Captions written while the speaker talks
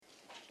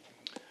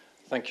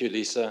Thank you,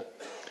 Lisa.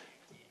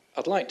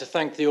 I'd like to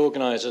thank the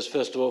organisers,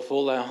 first of all, for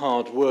all their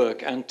hard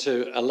work, and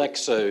to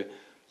Alexo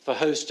for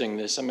hosting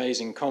this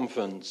amazing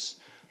conference.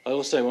 I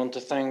also want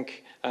to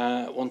thank,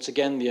 once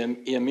again, the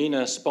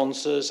EAMENA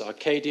sponsors,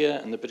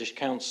 Arcadia and the British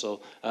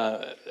Council,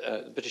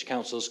 British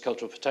Council's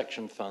Cultural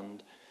Protection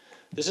Fund.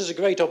 This is a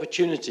great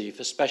opportunity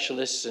for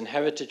specialists in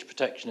heritage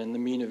protection in the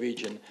MENA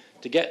region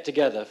to get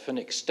together for an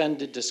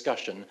extended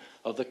discussion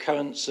of the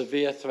current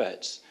severe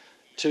threats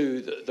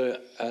to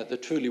the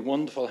truly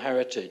wonderful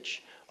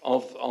heritage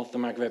of the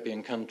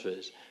Maghrebian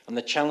countries and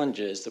the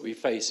challenges that we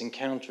face in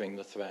countering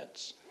the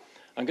threats.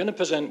 I'm going to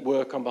present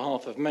work on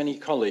behalf of many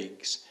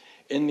colleagues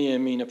in the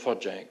EAMENA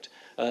project,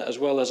 as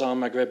well as our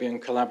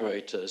Maghrebian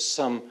collaborators,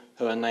 some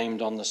who are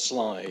named on the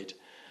slide.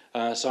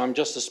 So I'm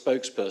just a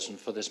spokesperson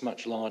for this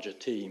much larger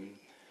team.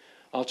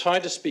 I'll try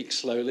to speak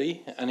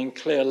slowly and in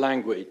clear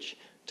language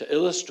to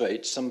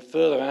illustrate some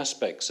further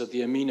aspects of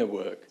the EAMENA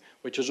work,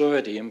 which has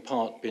already in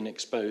part been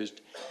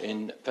exposed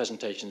in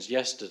presentations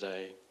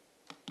yesterday.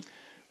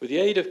 With the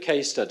aid of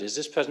case studies,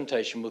 this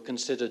presentation will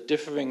consider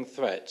differing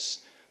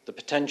threats, the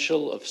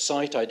potential of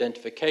site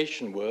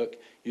identification work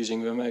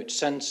using remote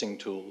sensing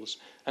tools,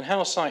 and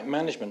how site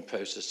management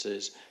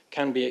processes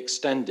can be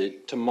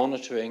extended to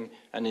monitoring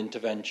and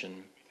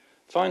intervention.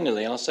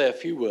 Finally, I'll say a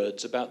few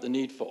words about the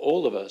need for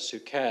all of us who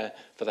care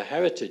for the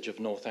heritage of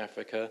North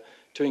Africa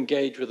to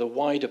engage with a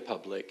wider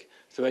public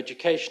through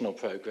educational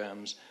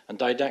programs and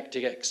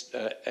didactic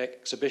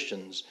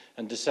exhibitions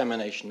and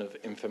dissemination of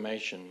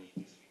information.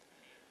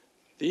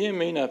 The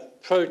EAMENA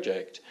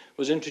project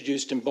was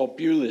introduced in Bob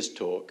Bewley's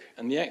talk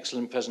and the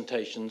excellent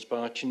presentations by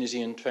our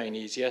Tunisian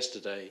trainees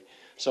yesterday,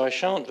 so I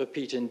shan't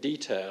repeat in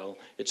detail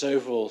its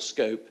overall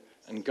scope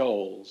and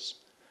goals.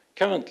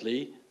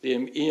 Currently, the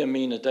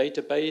EAMENA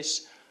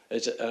database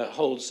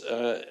holds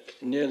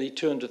nearly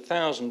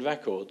 200,000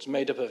 records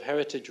made up of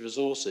heritage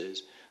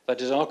resources, that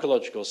is,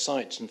 archaeological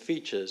sites and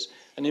features,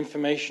 and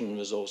information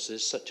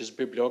resources such as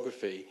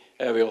bibliography,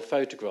 aerial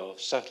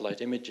photographs,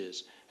 satellite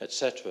images,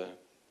 etc.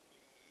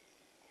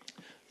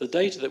 The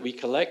data that we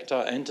collect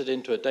are entered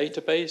into a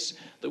database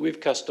that we've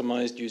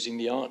customized using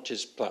the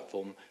ARCHES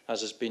platform, as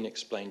has been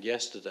explained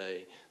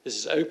yesterday. This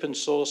is open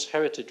source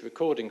heritage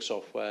recording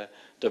software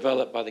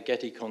developed by the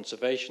Getty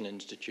Conservation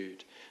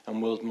Institute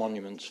and World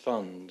Monuments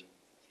Fund.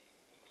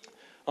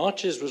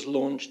 ARCHES was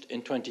launched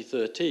in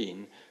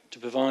 2013 to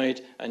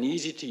provide an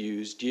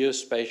easy-to-use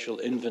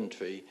geospatial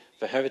inventory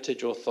for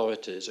heritage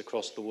authorities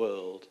across the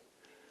world.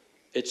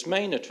 Its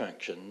main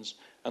attractions,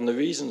 and the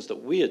reasons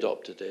that we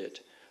adopted it,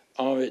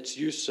 are its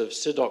use of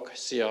CIDOC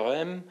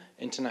CRM,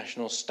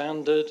 international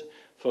standard,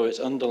 for its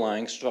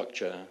underlying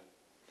structure.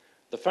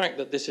 The fact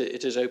that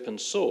it is open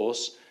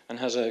source and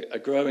has a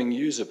growing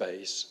user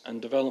base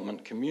and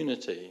development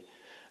community,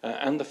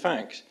 and the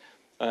fact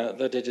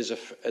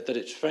that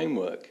its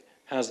framework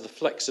has the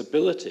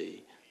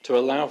flexibility to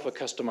allow for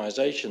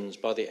customizations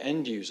by the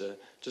end user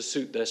to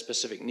suit their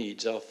specific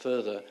needs are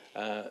further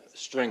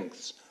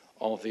strengths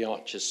of the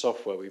ARCHES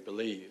software, we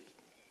believe.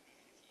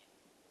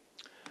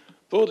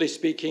 Broadly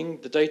speaking,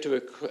 the data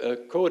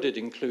recorded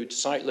includes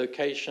site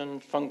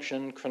location,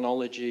 function,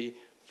 chronology,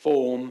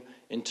 form,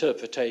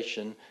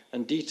 interpretation,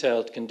 and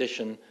detailed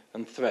condition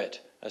and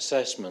threat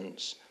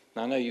assessments.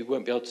 Now, I know you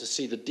won't be able to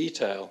see the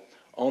detail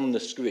on the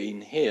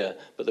screen here,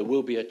 but there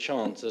will be a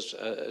chance,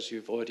 as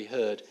you've already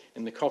heard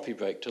in the coffee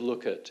break, to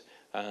look at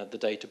the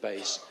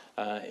database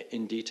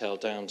in detail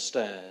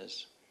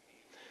downstairs.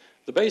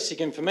 The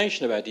basic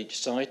information about each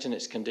site and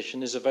its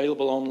condition is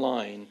available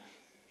online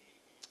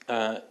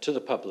to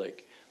the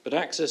public, but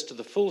access to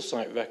the full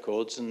site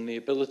records and the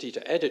ability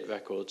to edit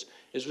records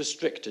is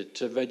restricted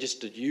to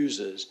registered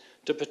users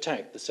to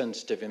protect the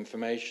sensitive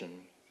information.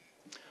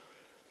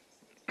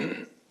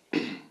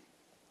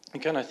 You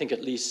can, I think,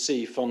 at least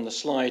see from the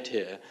slide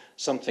here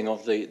something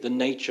of the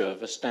nature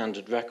of a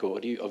standard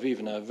record of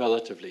even a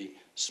relatively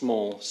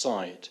small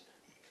site.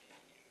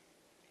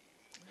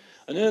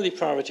 An early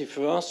priority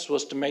for us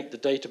was to make the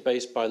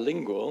database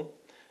bilingual,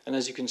 and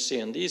as you can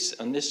see on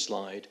this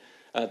slide,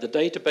 the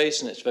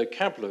database and its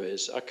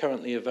vocabularies are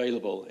currently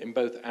available in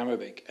both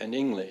Arabic and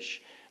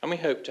English, and we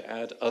hope to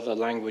add other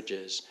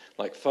languages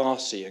like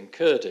Farsi and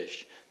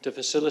Kurdish to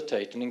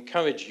facilitate and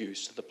encourage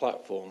use of the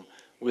platform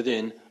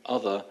within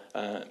other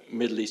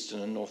Middle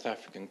Eastern and North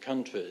African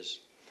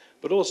countries,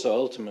 but also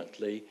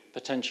ultimately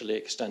potentially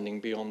extending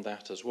beyond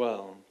that as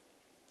well.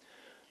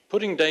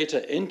 Putting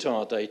data into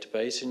our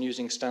database and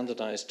using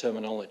standardized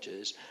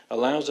terminologies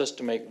allows us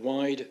to make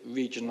wide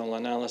regional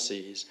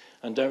analyses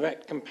and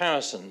direct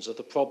comparisons of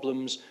the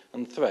problems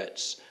and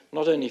threats,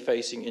 not only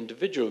facing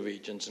individual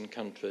regions and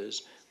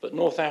countries, but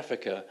North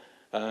Africa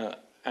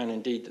and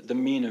indeed the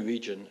MENA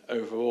region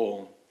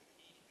overall.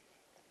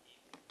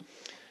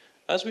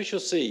 As we shall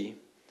see,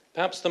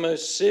 perhaps the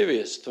most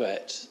serious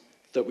threat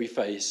that we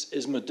face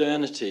is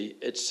modernity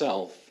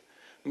itself,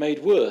 made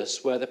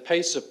worse where the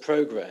pace of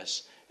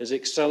progress is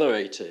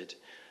accelerated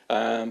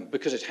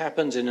because it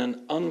happens in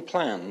an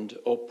unplanned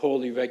or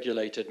poorly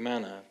regulated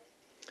manner.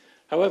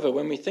 However,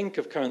 when we think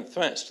of current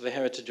threats to the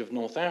heritage of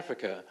North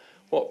Africa,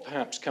 what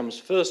perhaps comes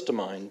first to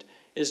mind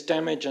is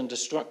damage and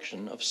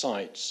destruction of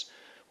sites,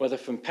 whether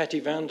from petty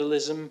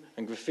vandalism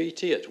and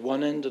graffiti at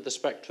one end of the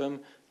spectrum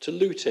to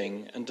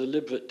looting and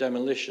deliberate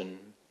demolition.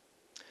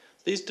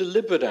 These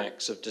deliberate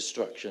acts of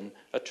destruction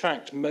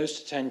attract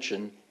most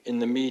attention in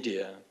the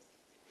media.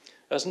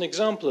 As an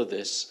example of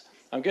this,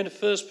 I'm going to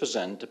first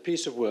present a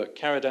piece of work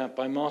carried out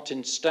by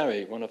Martin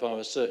Sterry, one of our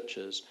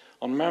researchers,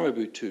 on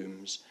marabou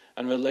tombs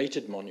and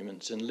related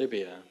monuments in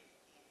Libya.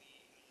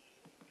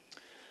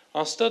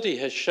 Our study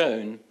has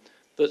shown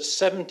that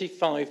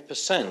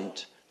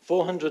 75%,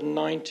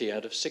 490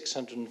 out of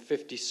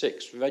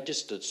 656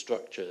 registered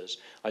structures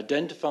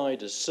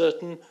identified as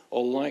certain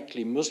or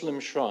likely Muslim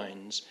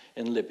shrines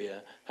in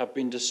Libya have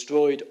been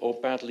destroyed or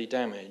badly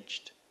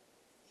damaged.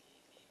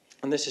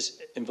 And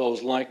this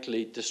involves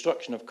likely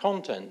destruction of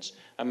contents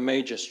and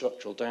major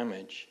structural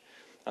damage.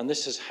 And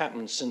this has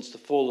happened since the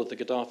fall of the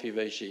Gaddafi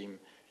regime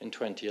in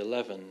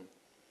 2011.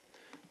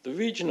 The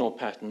regional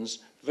patterns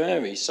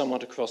vary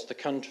somewhat across the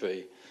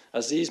country,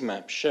 as these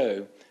maps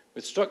show,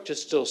 with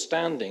structures still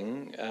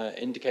standing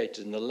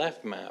indicated in the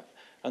left map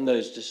and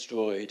those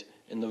destroyed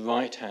in the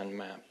right-hand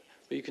map.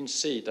 But you can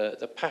see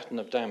the pattern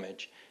of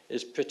damage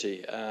is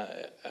pretty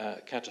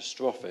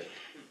catastrophic.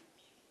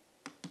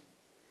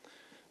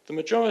 The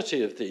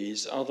majority of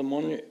these are the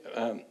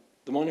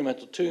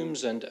monumental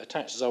tombs and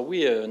attached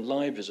zawiyah and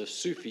libraries of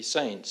Sufi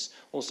saints,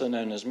 also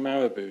known as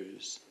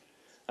marabouts.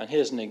 And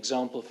here's an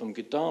example from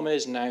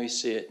Gadames, Now You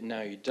See It,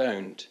 Now You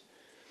Don't.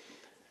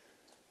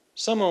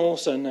 Some are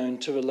also known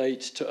to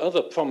relate to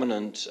other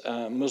prominent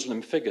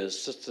Muslim figures,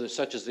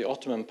 such as the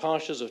Ottoman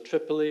Pashas of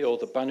Tripoli or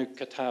the Banu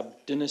Khattab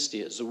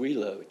dynasty at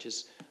Zawila, which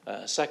is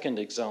a second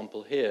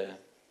example here.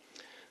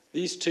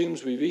 These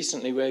tombs we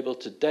recently were able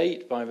to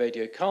date by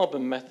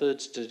radiocarbon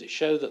methods to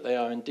show that they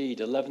are indeed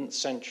 11th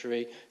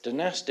century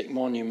dynastic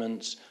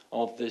monuments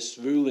of this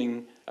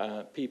ruling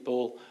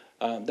people.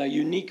 They're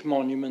unique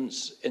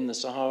monuments in the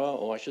Sahara,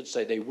 or I should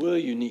say they were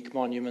unique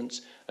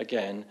monuments.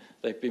 Again,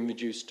 they've been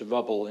reduced to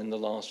rubble in the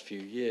last few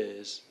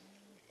years.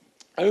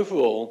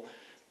 Overall,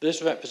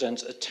 this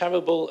represents a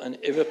terrible and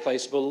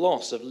irreplaceable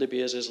loss of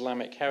Libya's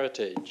Islamic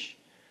heritage.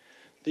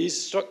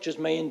 These structures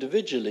may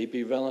individually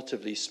be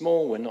relatively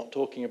small. We're not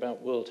talking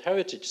about World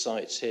Heritage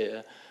Sites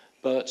here,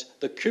 but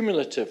the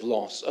cumulative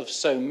loss of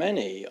so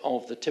many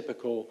of the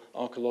typical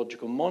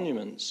archaeological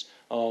monuments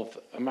of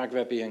a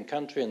Maghrebian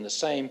country, and the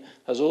same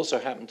has also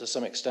happened to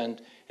some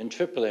extent in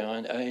Tripoli,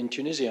 in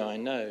Tunisia, I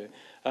know,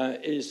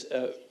 is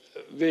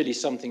really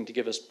something to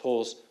give us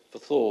pause for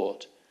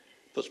thought.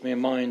 Puts me in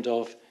mind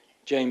of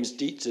James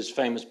Dietz's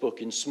famous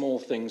book, In Small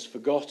Things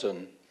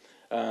Forgotten.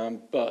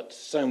 But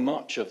so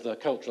much of the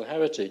cultural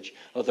heritage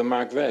of the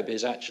Maghreb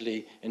is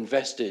actually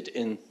invested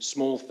in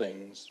small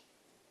things.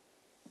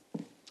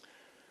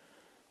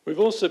 We've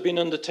also been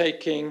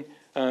undertaking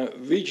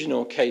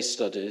regional case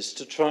studies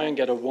to try and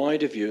get a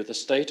wider view of the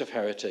state of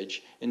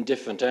heritage in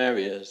different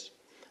areas.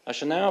 I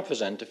shall now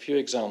present a few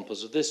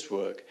examples of this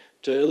work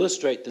to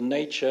illustrate the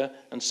nature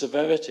and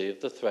severity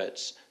of the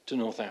threats to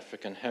North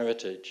African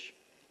heritage.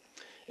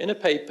 In a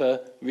paper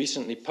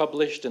recently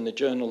published in the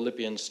journal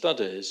Libyan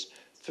Studies,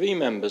 3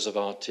 members of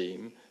our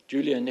team,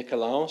 Julia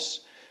Nikolaos,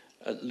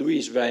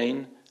 Louise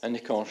Rain, and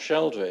Nicole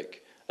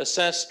Sheldrick,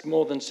 assessed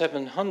more than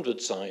 700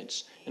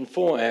 sites in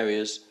 4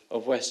 areas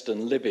of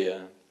western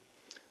Libya.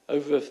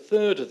 Over a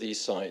third of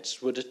these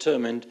sites were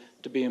determined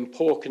to be in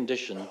poor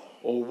condition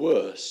or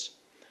worse,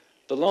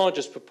 the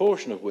largest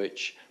proportion of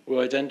which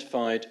were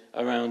identified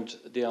around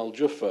the Al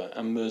Jufra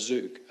and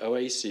Merzouk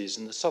oases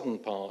in the southern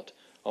part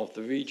of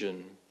the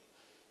region.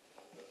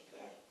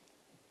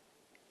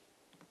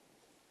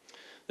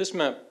 This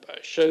map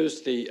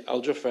shows the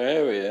Al Jufra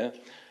area,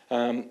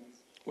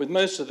 with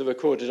most of the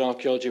recorded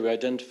archaeology we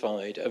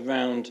identified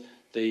around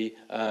the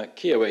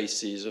key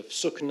oases of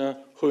Sukna,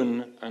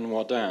 Hun, and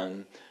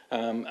Wadan.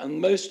 And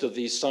most of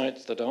these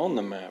sites that are on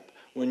the map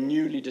were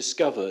newly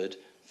discovered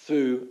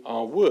through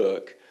our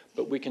work,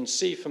 but we can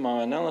see from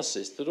our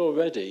analysis that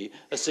already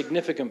a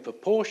significant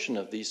proportion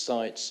of these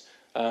sites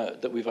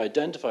that we've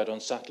identified on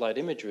satellite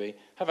imagery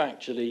have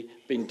actually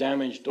been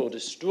damaged or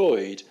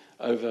destroyed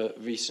over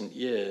recent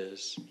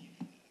years.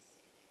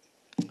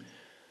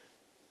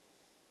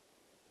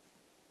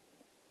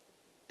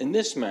 In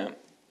this map,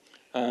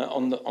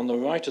 on the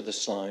right of the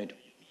slide,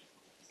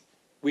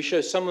 we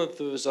show some of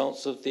the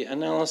results of the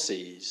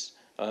analyses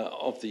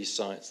of these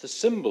sites. The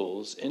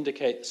symbols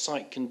indicate the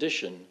site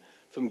condition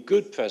from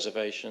good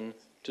preservation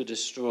to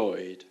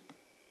destroyed.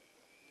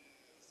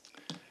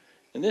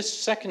 In this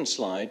second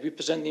slide, we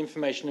present the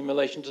information in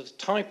relation to the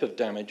type of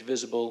damage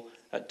visible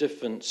at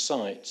different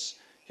sites.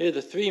 Here,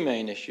 the 3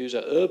 main issues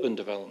are urban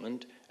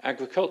development,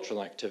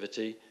 agricultural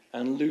activity,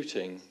 and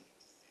looting.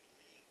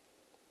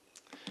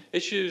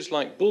 Issues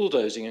like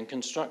bulldozing and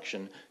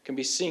construction can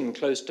be seen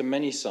close to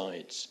many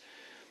sites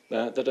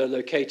that are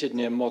located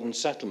near modern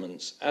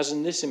settlements, as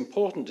in this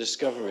important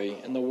discovery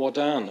in the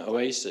Wadan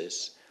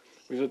oasis.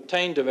 We've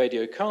obtained a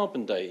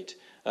radiocarbon date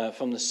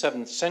from the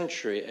 7th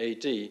century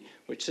AD,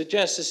 which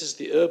suggests this is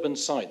the urban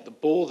site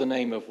that bore the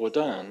name of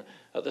Wadan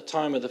at the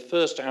time of the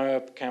first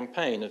Arab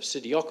campaign of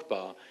Sidi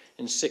Okbar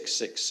in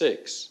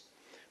 666.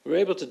 We were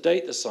able to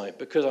date the site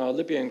because our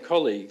Libyan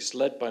colleagues,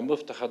 led by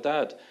Mufti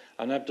Haddad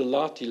and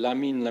Abdullati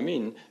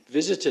Lamin,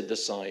 visited the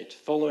site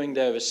following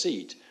their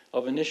receipt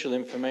of initial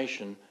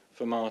information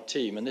from our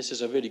team. And this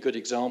is a really good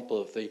example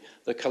of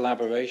the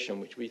collaboration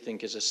which we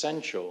think is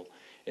essential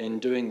in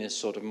doing this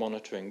sort of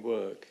monitoring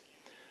work.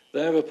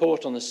 Their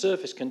report on the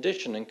surface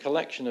condition and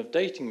collection of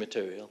dating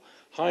material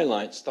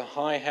highlights the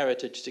high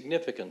heritage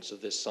significance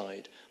of this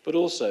site, but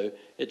also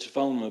its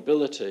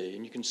vulnerability.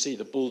 And you can see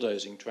the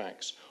bulldozing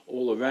tracks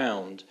all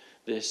around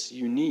this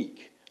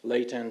unique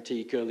late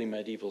antique, early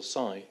medieval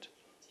site.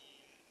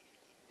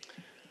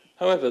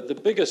 However, the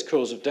biggest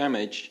cause of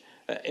damage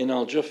in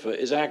Al Jufra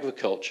is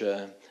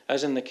agriculture,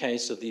 as in the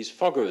case of these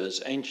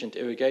Foggorahs, ancient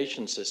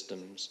irrigation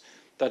systems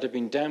that have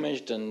been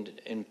damaged and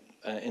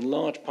in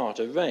large part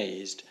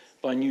erased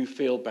by new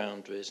field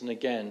boundaries. And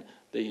again,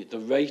 the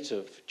rate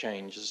of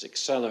change has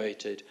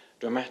accelerated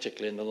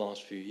dramatically in the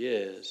last few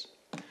years.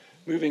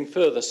 Moving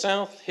further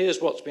south,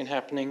 here's what's been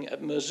happening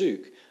at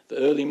Merzouk, the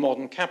early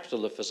modern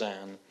capital of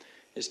Fezzan.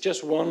 It's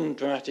just one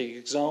dramatic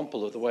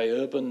example of the way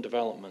urban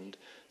development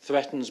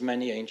threatens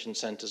many ancient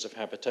centres of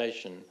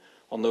habitation.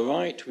 On the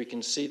right, we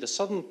can see the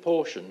southern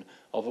portion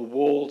of a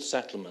walled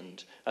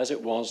settlement as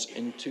it was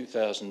in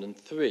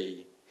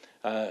 2003,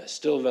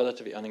 still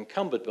relatively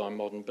unencumbered by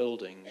modern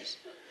buildings.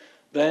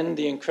 Then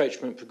the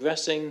encroachment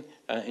progressing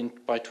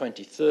by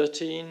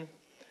 2013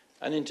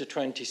 and into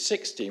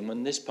 2016,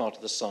 when this part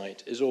of the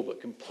site is all but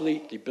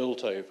completely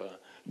built over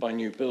by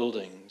new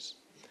buildings.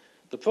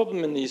 The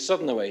problem in these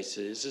southern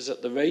oases is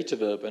that the rate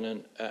of urban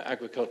and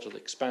agricultural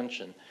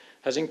expansion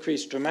has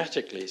increased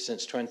dramatically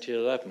since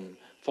 2011,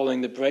 following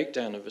the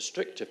breakdown of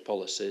restrictive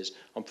policies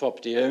on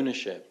property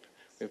ownership.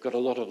 We've got a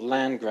lot of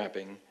land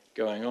grabbing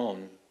going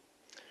on.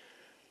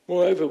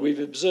 Moreover,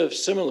 we've observed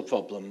similar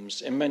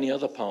problems in many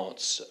other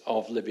parts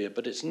of Libya,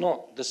 but it's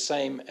not the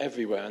same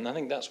everywhere. And I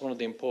think that's one of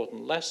the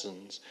important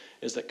lessons,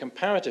 is that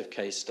comparative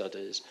case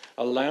studies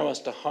allow us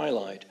to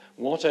highlight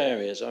what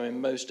areas are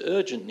in most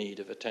urgent need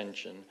of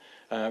attention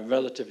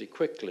relatively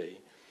quickly,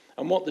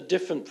 and what the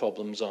different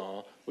problems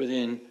are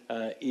within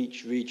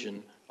each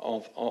region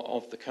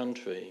of the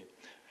country.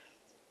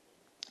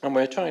 And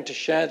we're trying to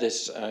share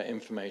this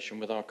information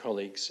with our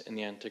colleagues in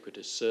the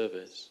Antiquities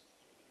Service.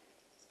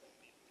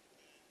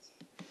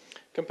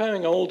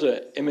 Comparing older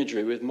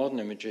imagery with modern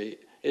imagery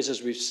is,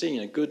 as we've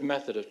seen, a good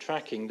method of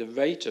tracking the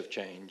rate of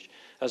change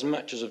as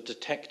much as of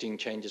detecting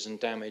changes and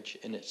damage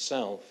in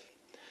itself.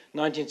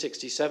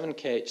 1967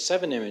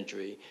 KH7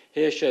 imagery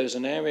here shows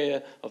an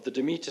area of the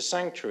Demeter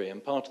Sanctuary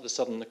and part of the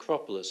southern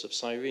necropolis of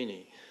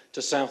Cyrene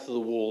to south of the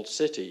walled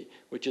city,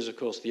 which is, of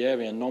course, the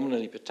area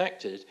nominally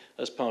protected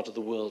as part of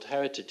the World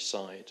Heritage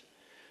Site.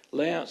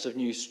 Layouts of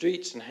new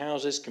streets and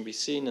houses can be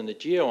seen in the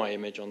GeoEye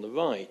image on the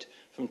right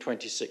from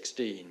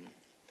 2016.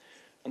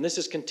 And this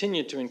has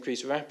continued to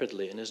increase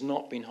rapidly and has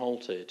not been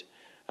halted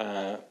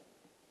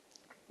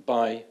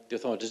by the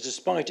authorities,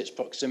 despite its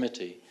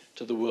proximity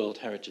to the World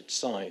Heritage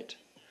Site.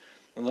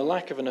 And the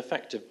lack of an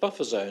effective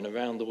buffer zone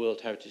around the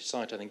World Heritage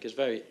Site, I think, is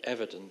very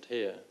evident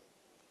here.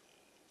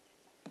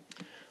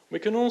 We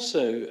can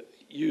also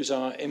use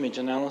our image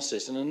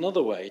analysis in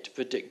another way to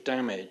predict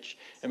damage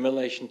in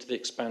relation to the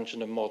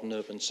expansion of modern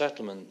urban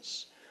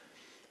settlements.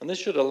 And this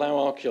should allow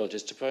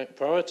archaeologists to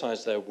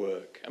prioritise their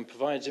work and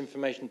provides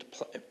information to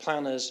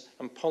planners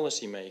and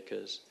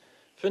policymakers.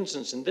 For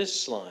instance, in this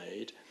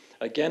slide,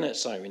 again at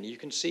Cyrene, you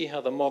can see how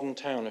the modern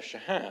town of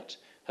Shahat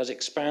has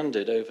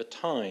expanded over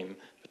time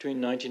between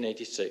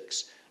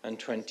 1986 and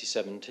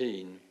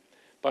 2017.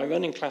 By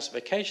running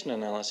classification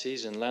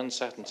analyses in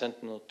Landsat and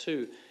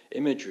Sentinel-2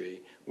 imagery,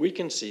 we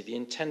can see the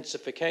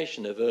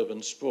intensification of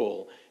urban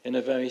sprawl in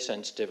a very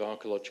sensitive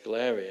archaeological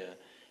area.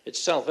 It's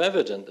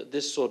self-evident that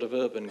this sort of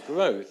urban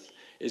growth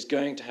is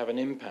going to have an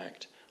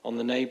impact on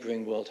the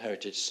neighbouring World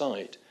Heritage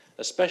Site,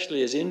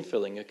 especially as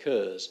infilling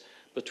occurs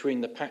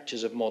between the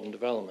patches of modern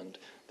development.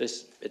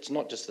 It's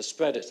not just the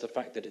spread, it's the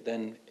fact that it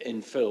then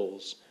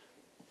infills.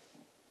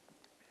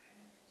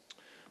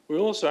 We're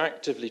also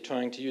actively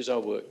trying to use our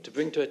work to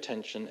bring to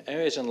attention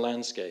areas and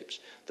landscapes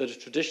that have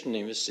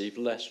traditionally received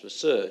less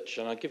research.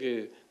 And I'll give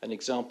you an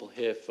example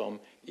here from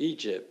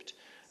Egypt,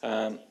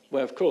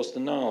 where, of course, the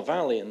Nile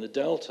Valley and the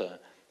Delta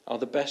are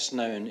the best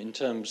known in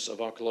terms of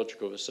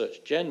archaeological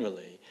research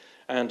generally,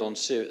 and on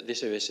this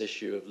serious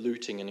issue of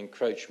looting and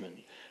encroachment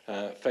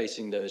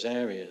facing those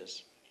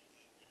areas.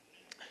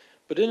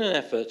 But in an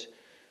effort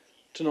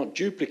to not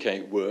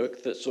duplicate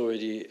work that's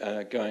already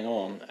going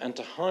on and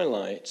to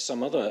highlight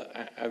some other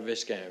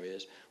at-risk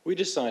areas, we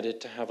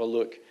decided to have a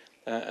look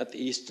at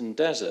the Eastern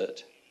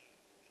Desert.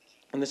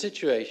 And the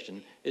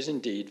situation is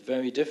indeed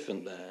very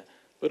different there,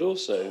 but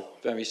also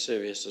very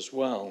serious as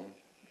well.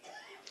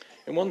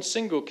 In one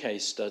single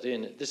case study,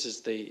 and this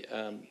is the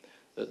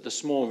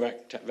small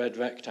red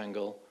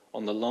rectangle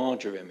on the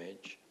larger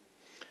image,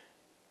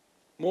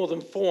 more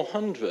than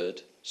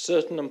 400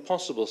 certain and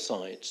possible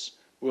sites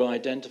were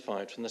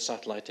identified from the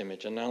satellite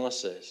image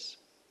analysis.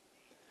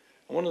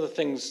 And one of the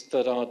things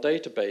that our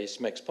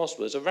database makes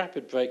possible is a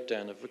rapid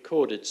breakdown of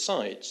recorded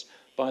sites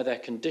by their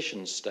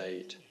condition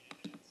state.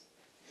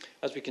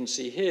 As we can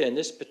see here, in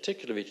this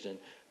particular region,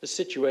 the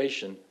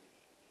situation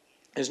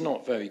is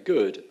not very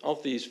good.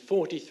 Of these,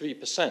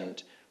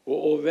 43% were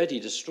already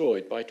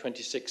destroyed by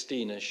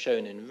 2016, as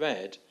shown in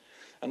red,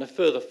 and a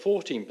further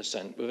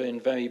 14% were in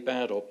very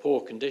bad or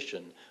poor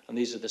condition, and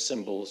these are the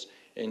symbols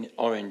in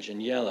orange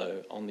and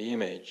yellow on the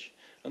image.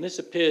 And this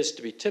appears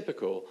to be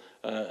typical,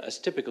 as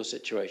typical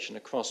situation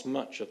across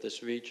much of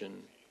this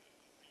region.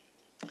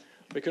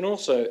 We can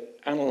also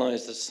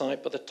analyse the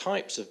site by the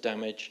types of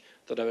damage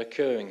that are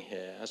occurring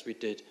here, as we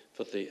did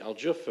for the Al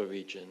Jufra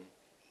region.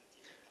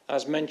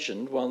 As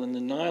mentioned, while in the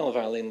Nile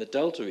Valley and the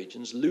Delta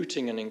regions,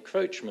 looting and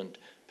encroachment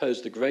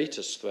pose the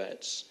greatest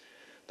threats,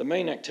 the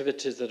main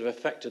activities that have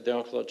affected the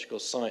archaeological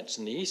sites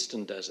in the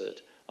Eastern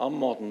Desert are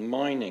modern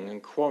mining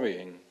and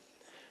quarrying,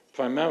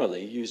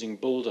 primarily using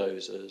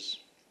bulldozers.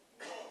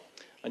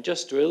 And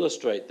just to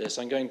illustrate this,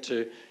 I'm going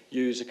to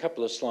use a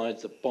couple of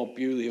slides that Bob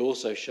Bewley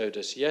also showed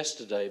us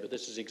yesterday, but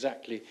this is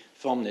exactly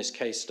from this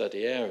case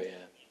study area.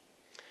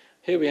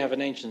 Here we have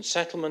an ancient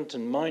settlement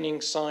and mining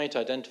site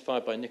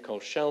identified by Nicole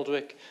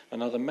Sheldrick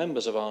and other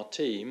members of our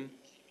team.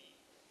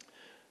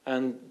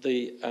 And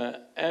the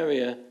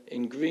area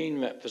in green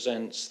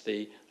represents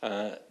the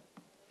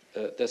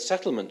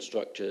settlement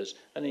structures,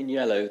 and in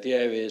yellow, the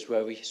areas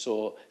where we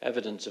saw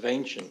evidence of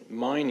ancient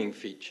mining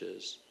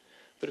features.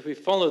 But if we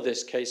follow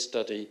this case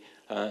study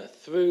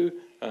through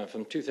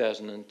from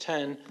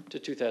 2010 to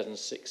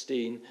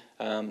 2016,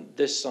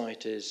 this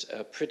site is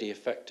pretty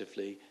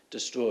effectively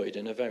destroyed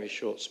in a very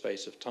short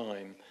space of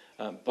time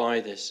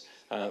by this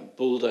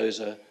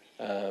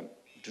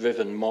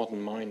bulldozer-driven modern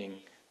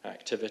mining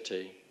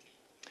activity.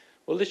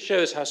 Well, this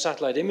shows how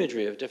satellite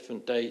imagery of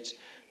different dates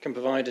can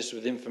provide us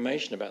with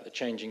information about the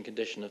changing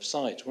condition of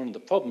sites. One of the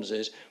problems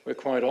is we're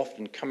quite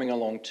often coming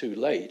along too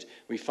late.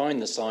 We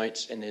find the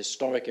sites in the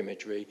historic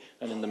imagery,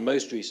 and in the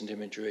most recent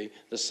imagery,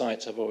 the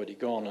sites have already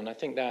gone. And I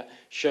think that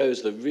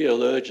shows the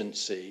real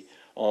urgency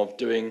of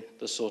doing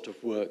the sort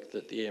of work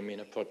that the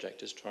EAMENA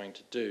project is trying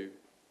to do.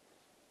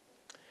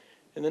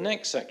 In the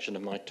next section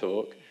of my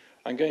talk,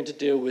 I'm going to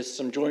deal with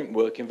some joint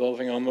work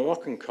involving our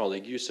Moroccan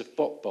colleague, Youssef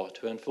Bokbot,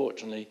 who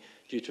unfortunately,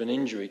 due to an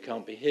injury,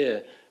 can't be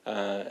here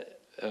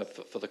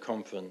for the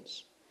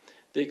conference.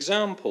 The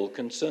example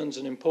concerns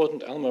an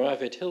important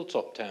Almoravid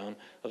hilltop town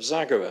of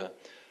Zagara,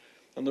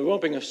 and the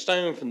robbing of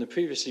stone from the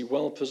previously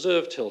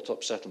well-preserved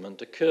hilltop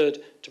settlement occurred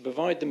to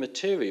provide the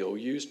material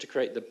used to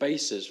create the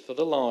bases for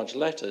the large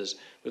letters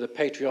with a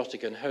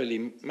patriotic and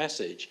holy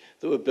message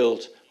that were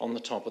built on the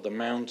top of the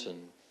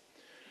mountain.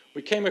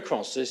 We came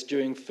across this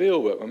during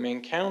fieldwork when we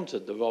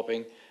encountered the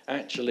robbing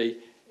actually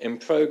in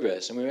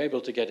progress, and we were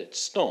able to get it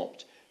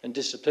stopped, and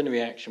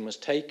disciplinary action was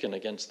taken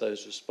against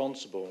those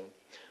responsible.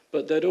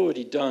 But they'd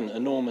already done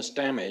enormous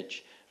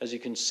damage, as you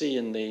can see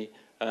in the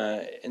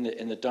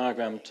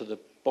diagram to the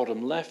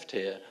bottom left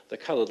here. The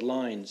coloured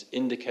lines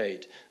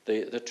indicate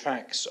the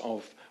tracks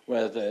of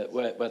where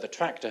the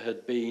tractor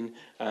had been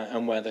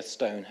and where the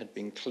stone had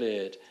been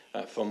cleared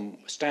from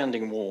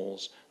standing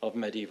walls of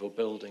medieval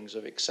buildings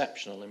of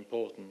exceptional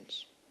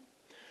importance.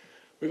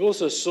 We've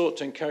also sought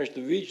to encourage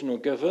the regional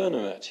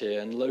governorate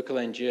here and local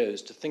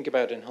NGOs to think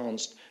about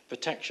enhanced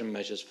protection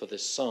measures for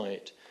this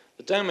site.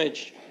 The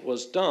damage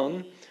was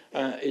done,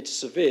 it's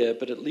severe,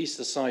 but at least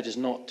the site is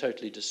not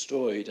totally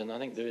destroyed, and I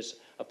think there is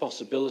a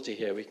possibility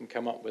here we can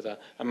come up with a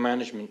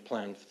management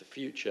plan for the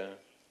future.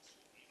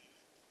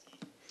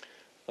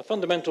 A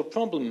fundamental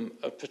problem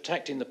of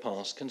protecting the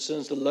past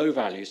concerns the low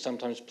value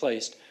sometimes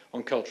placed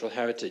on cultural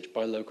heritage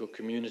by local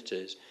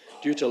communities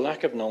due to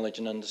lack of knowledge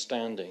and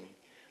understanding.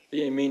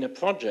 The EAMENA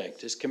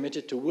project is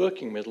committed to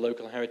working with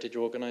local heritage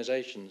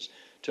organisations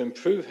to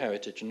improve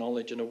heritage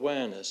knowledge and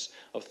awareness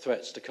of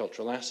threats to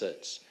cultural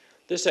assets.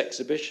 This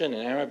exhibition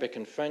in Arabic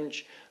and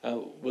French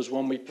was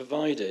one we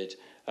provided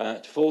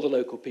for the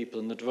local people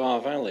in the Drar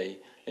Valley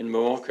in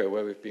Morocco,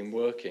 where we've been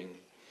working.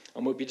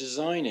 And we'll be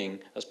designing,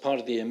 as part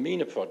of the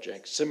EAMENA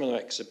project, similar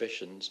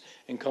exhibitions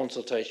in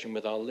consultation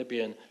with our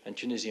Libyan and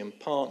Tunisian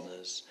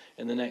partners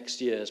in the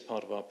next year as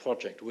part of our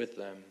project with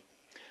them.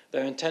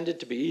 They're intended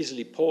to be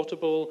easily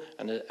portable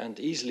and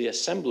easily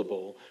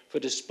assemblable for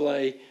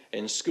display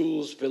in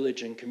schools,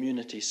 village and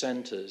community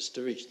centres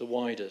to reach the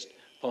widest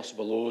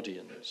possible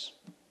audience.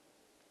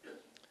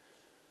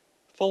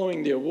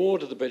 Following the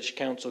award of the British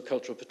Council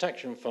Cultural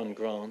Protection Fund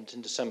grant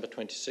in December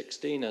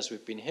 2016, as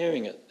we've been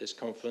hearing at this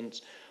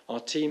conference,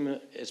 our team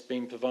has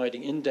been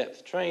providing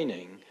in-depth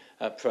training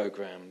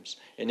programs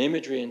in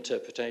imagery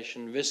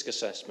interpretation, risk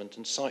assessment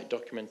and site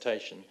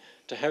documentation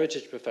to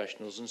heritage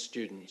professionals and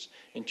students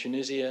in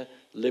Tunisia,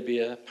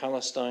 Libya,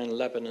 Palestine,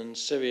 Lebanon,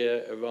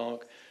 Syria,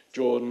 Iraq,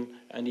 Jordan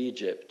and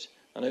Egypt.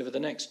 And over the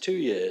next 2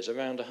 years,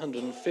 around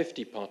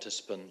 150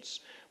 participants,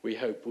 we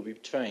hope, will be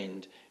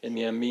trained in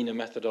the EAMENA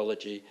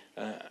methodology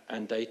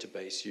and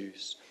database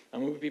use,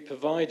 and will be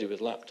provided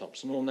with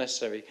laptops and all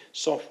necessary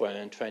software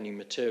and training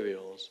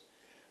materials.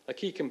 A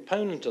key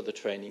component of the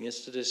training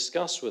is to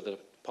discuss with the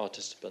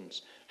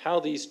participants how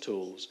these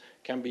tools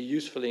can be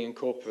usefully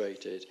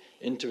incorporated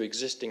into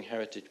existing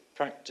heritage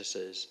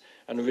practices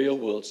and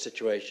real-world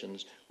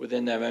situations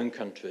within their own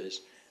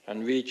countries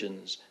and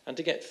regions, and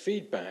to get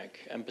feedback,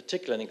 and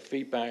particularly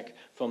feedback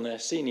from their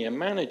senior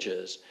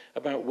managers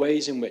about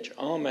ways in which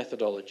our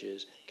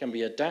methodologies can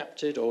be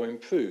adapted or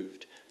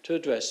improved to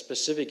address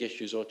specific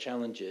issues or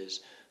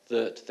challenges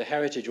that the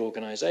heritage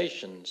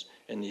organisations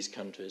in these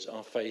countries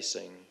are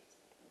facing.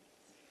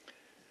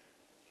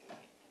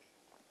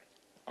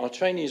 Our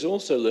trainees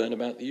also learn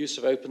about the use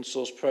of open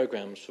source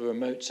programs for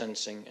remote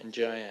sensing and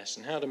GIS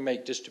and how to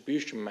make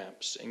distribution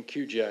maps in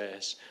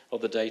QGIS of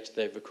the data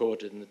they've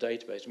recorded in the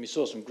database. And we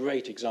saw some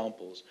great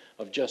examples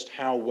of just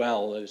how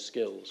well those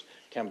skills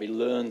can be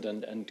learned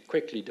and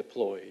quickly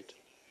deployed.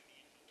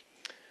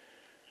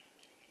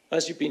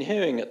 As you've been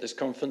hearing at this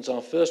conference,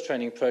 our first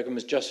training program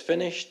has just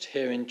finished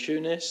here in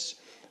Tunis.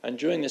 And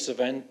during this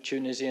event,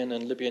 Tunisian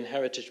and Libyan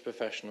heritage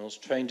professionals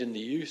trained in the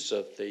use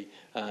of the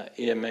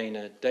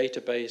EAMENA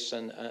database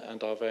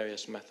and our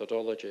various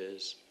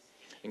methodologies,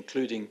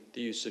 including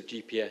the use of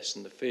GPS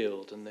in the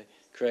field and the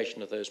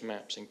creation of those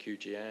maps in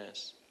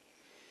QGIS.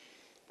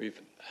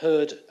 We've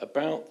heard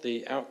about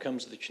the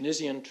outcomes of the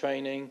Tunisian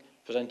training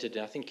presented,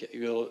 I think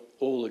you'll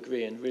all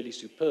agree, in really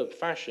superb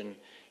fashion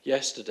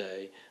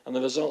yesterday, and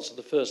the results of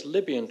the first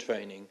Libyan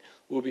training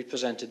will be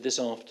presented this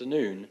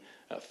afternoon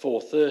at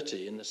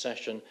 4:30 in the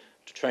session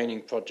to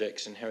Training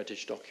Projects in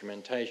Heritage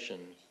Documentation,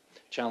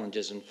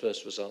 Challenges and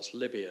First Results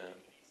Libya.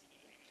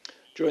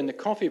 During the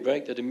coffee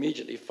break that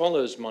immediately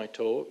follows my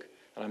talk,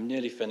 and I'm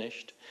nearly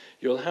finished,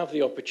 you'll have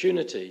the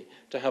opportunity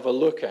to have a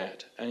look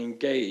at and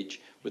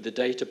engage with the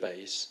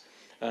database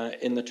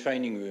in the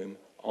training room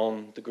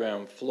on the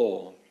ground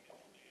floor.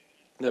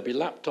 There'll be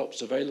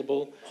laptops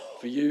available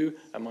for you,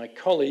 and my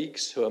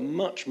colleagues, who are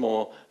much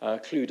more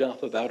clued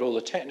up about all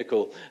the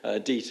technical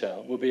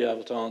detail, will be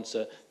able to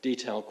answer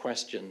detailed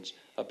questions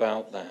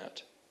about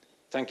that.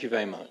 Thank you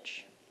very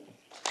much.